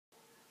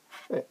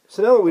Okay.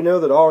 So now that we know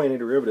that all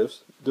antiderivatives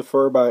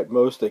differ by at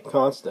most a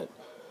constant,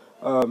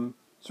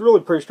 it's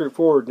really pretty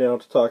straightforward now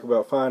to talk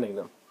about finding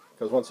them.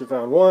 Because once we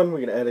found one, we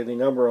can add any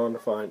number on to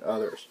find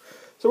others.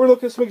 So we're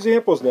looking at some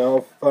examples now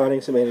of finding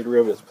some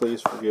antiderivatives.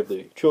 Please forgive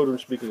the children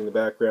speaking in the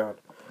background.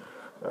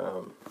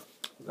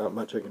 Not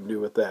much I can do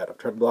with that. I've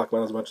tried to block them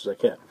out as much as I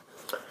can.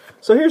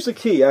 So here's the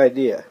key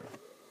idea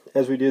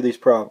as we do these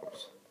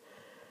problems.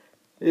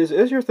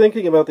 As you're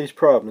thinking about these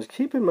problems,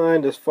 keep in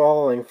mind this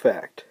following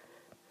fact.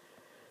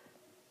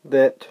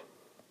 That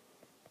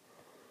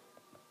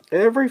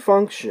every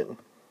function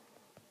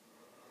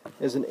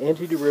is an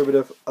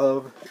antiderivative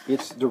of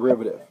its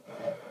derivative.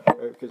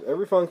 Right? Because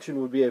every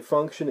function would be a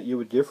function that you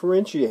would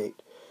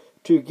differentiate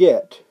to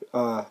get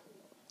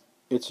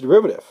its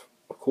derivative.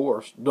 Of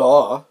course,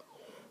 duh,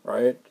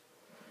 right?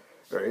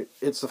 Right?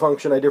 It's the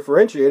function I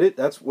differentiated.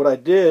 That's what I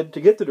did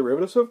to get the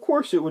derivative. So of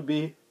course it would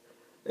be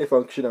a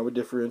function I would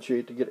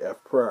differentiate to get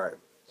f prime.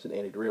 It's an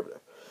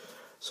antiderivative.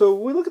 So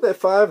we look at that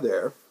 5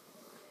 there.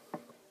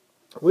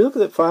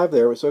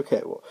 It's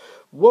okay, well,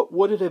 what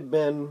would it have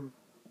been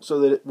so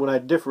that when I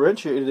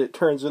differentiated it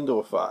turns into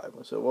a 5?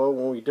 I said, well,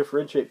 when we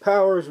differentiate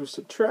powers, we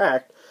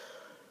subtract,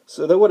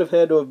 so that would have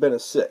had to have been a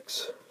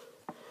 6.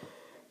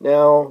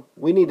 Now,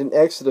 we need an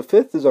x to the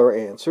 5th as our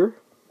answer.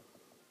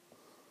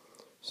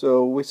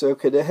 So we say,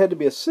 okay, that had to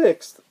be a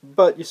 6th,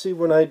 but you see,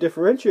 when I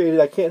differentiated,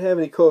 I can't have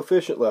any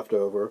coefficient left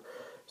over,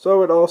 so I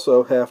would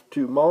also have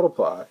to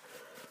multiply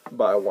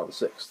by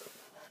 1/6.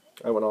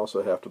 I would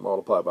also have to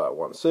multiply by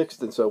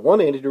 1/6, and so one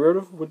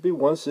antiderivative would be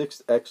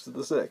 1/6 x to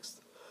the 6th.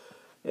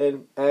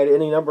 And add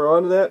any number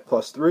onto that,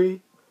 plus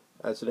 3,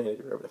 that's an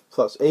antiderivative.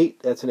 Plus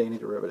 8, that's an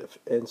antiderivative,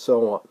 and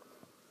so on.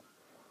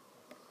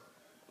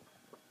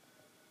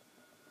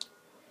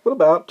 What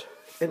about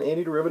an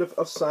antiderivative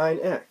of sine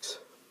x?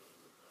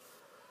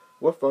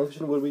 What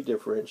function would we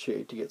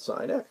differentiate to get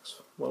sine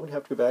x? Well, we'd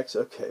have to go back and say,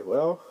 okay,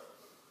 well,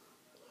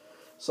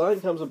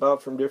 sine comes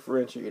about from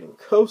differentiating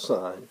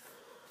cosine.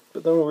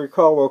 But then we'll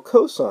recall, well,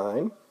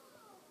 cosine,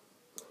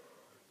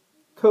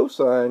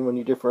 when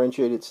you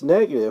differentiate, it's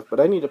negative, but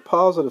I need a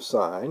positive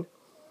sign,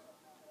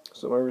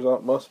 so my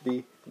result must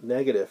be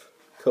negative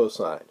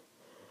cosine.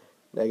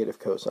 Negative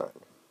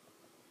cosine.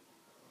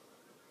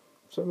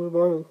 So move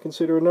on and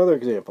consider another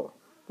example.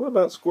 What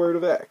about square root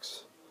of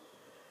x?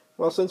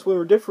 Well, since we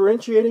were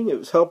differentiating, it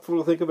was helpful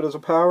to think of it as a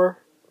power.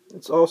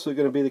 It's also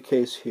going to be the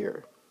case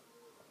here.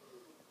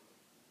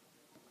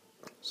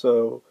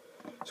 So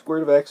square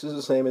root of x is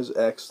the same as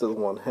x to the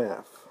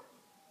 1/2.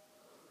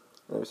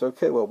 And it's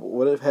okay, well, what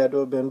would it have had to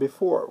have been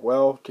before?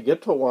 Well, to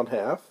get to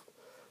 1/2,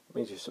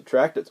 means you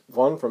subtract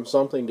 1 from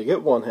something to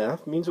get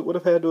 1/2, means it would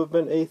have had to have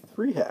been a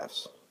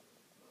 3/2.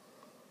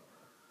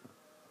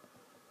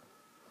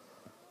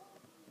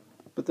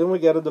 But then we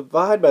got to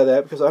divide by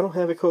that because I don't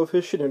have a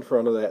coefficient in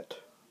front of that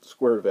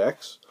square root of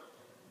x.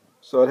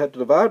 So I'd have to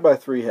divide by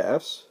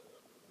 3/2.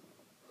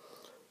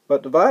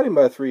 But dividing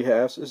by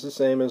 3/2 is the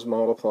same as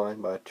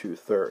multiplying by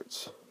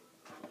 2/3.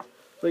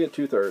 So I get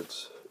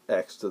 2/3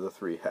 x to the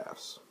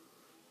 3/2.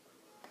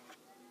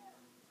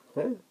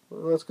 Okay,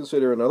 well, let's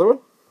consider another one.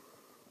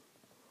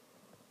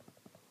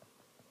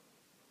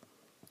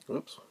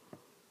 Oops.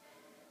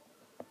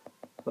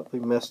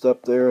 Something messed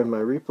up there in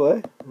my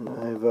replay, and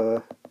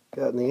I've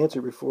gotten the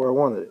answer before I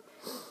wanted it.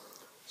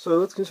 So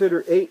let's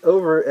consider 8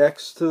 over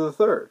x to the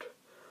 3rd.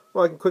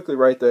 Well, I can quickly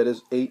write that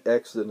as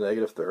 8x to the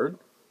negative 3rd.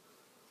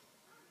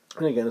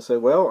 And again, I say,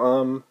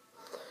 well,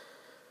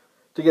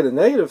 to get a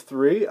negative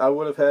 3, I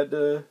would have had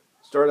to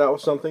start out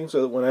with something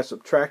so that when I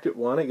subtracted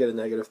 1, I get a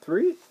negative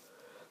 3.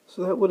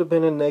 So that would have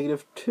been a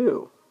negative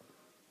 2.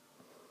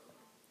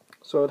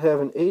 So I'd have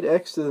an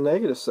 8x to the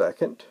negative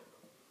 2nd.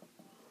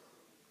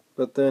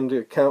 But then to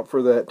account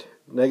for that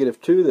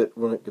negative 2 that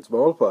when it gets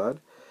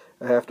multiplied,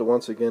 I have to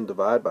once again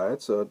divide by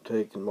it. So I'd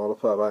take and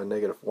multiply by a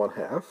negative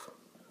 1/2.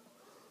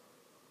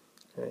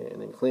 Okay,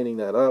 and then cleaning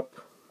that up,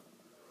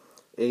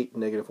 8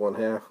 negative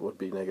 1/2 would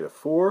be negative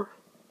 4.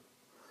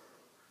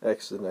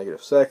 X to the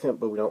negative 2nd,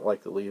 but we don't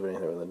like to leave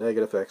anything with a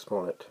negative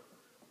exponent.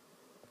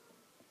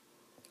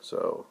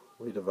 So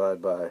we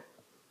divide by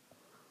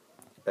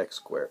x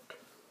squared.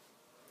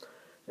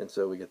 And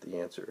so we get the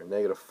answer, a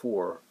negative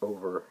 4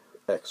 over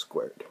x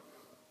squared.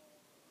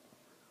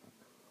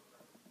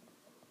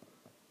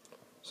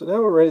 So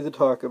now we're ready to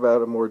talk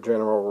about a more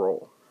general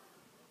rule.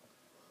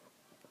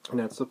 And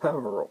that's the power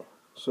rule.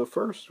 So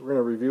first we're going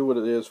to review what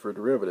it is for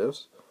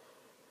derivatives.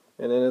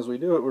 And then as we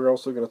do it, we're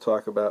also going to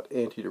talk about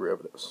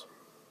antiderivatives.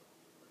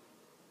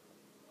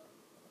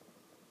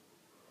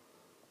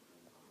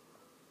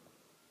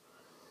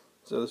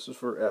 So this is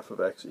for f of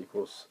x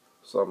equals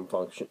some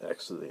function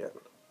x to the n.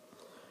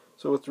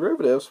 So with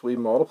derivatives, we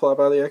multiply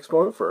by the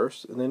exponent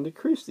first, and then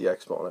decrease the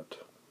exponent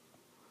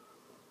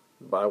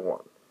by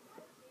 1.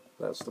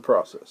 That's the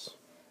process.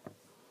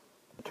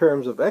 In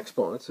terms of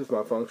exponents, if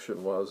my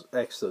function was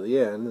x to the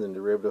n, then the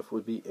derivative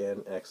would be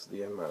n x to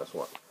the n minus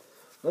 1.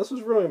 This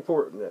is really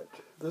important.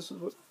 This is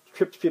what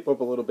trips people up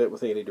a little bit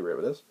with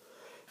antiderivatives.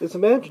 Is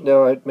imagine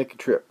now I'd make a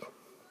trip.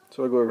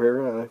 So I go over here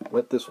and I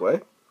went this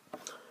way.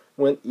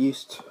 went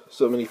east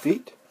so many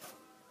feet,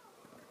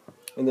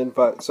 and then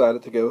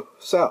decided to go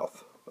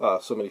south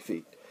so many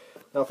feet.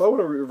 Now, if I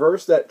want to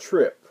reverse that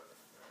trip,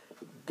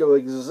 go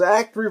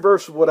exact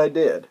reverse of what I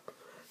did,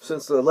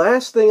 since the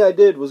last thing I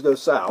did was go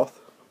south,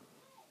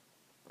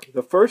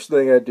 the first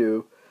thing I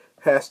do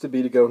has to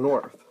be to go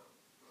north,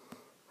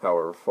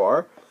 however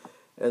far,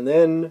 and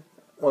then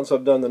once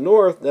I've done the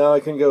north, now I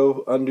can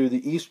go undo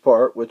the east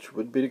part, which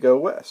would be to go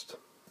west.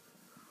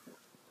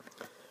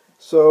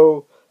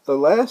 So the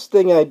last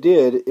thing I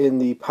did in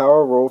the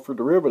power rule for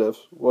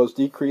derivatives was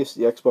decrease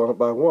the exponent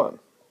by 1.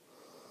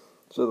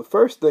 So the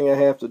first thing I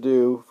have to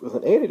do with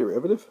an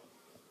antiderivative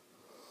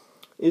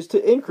is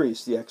to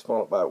increase the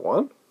exponent by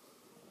 1.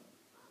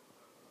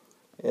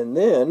 And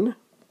then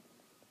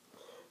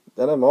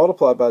I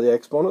multiply by the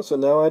exponent, so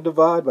now I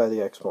divide by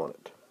the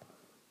exponent.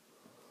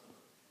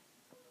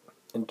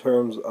 In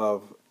terms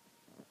of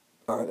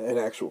an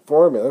actual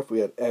formula, if we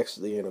had x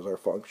to the n as our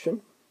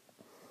function,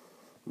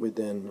 we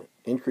then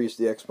increase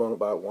the exponent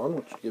by 1,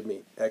 which would give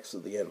me x to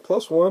the n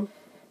plus 1.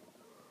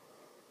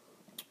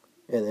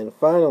 And then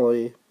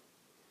finally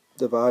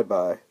divide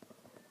by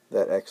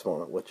that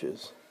exponent, which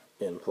is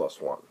n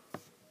plus 1.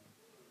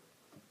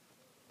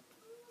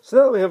 So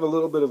now that we have a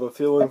little bit of a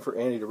feeling for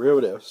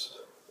antiderivatives,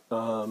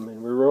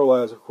 and we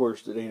realize, of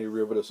course, that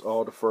antiderivatives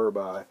all differ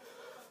by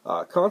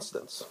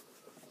constants,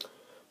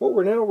 what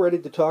we're now ready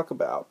to talk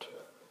about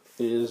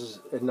is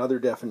another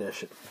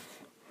definition.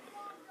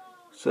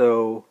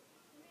 So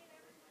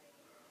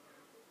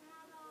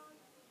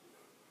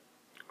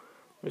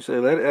we say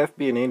let f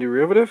be an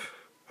antiderivative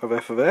of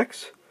f of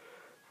x.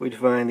 We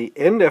define the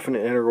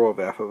indefinite integral of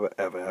f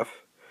of f.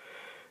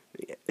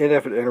 The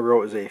indefinite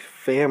integral is a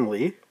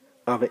family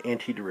of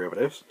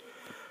antiderivatives.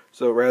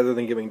 So rather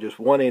than giving just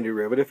one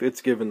antiderivative,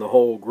 it's given the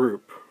whole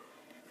group.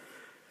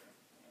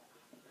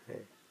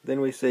 Okay. Then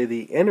we say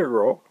the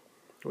integral,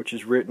 which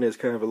is written as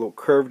kind of a little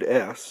curved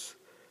s,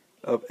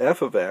 of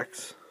f of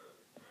x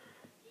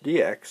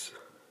dx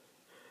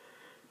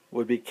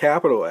would be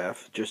capital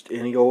F, just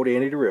any old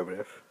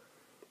antiderivative,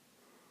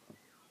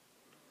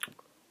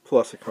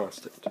 plus a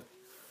constant.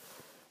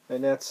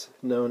 And that's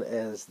known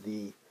as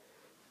the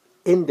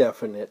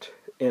indefinite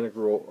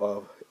integral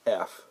of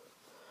f.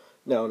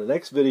 Now, in the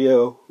next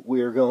video,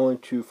 we are going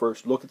to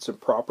first look at some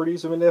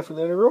properties of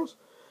indefinite integrals,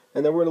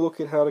 and then we're going to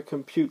look at how to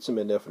compute some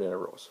indefinite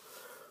integrals.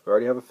 We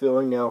already have a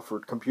feeling now for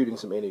computing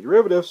some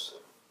antiderivatives,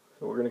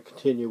 and we're going to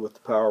continue with the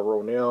power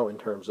rule now in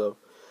terms of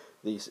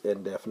these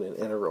indefinite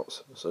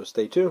integrals. So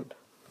stay tuned.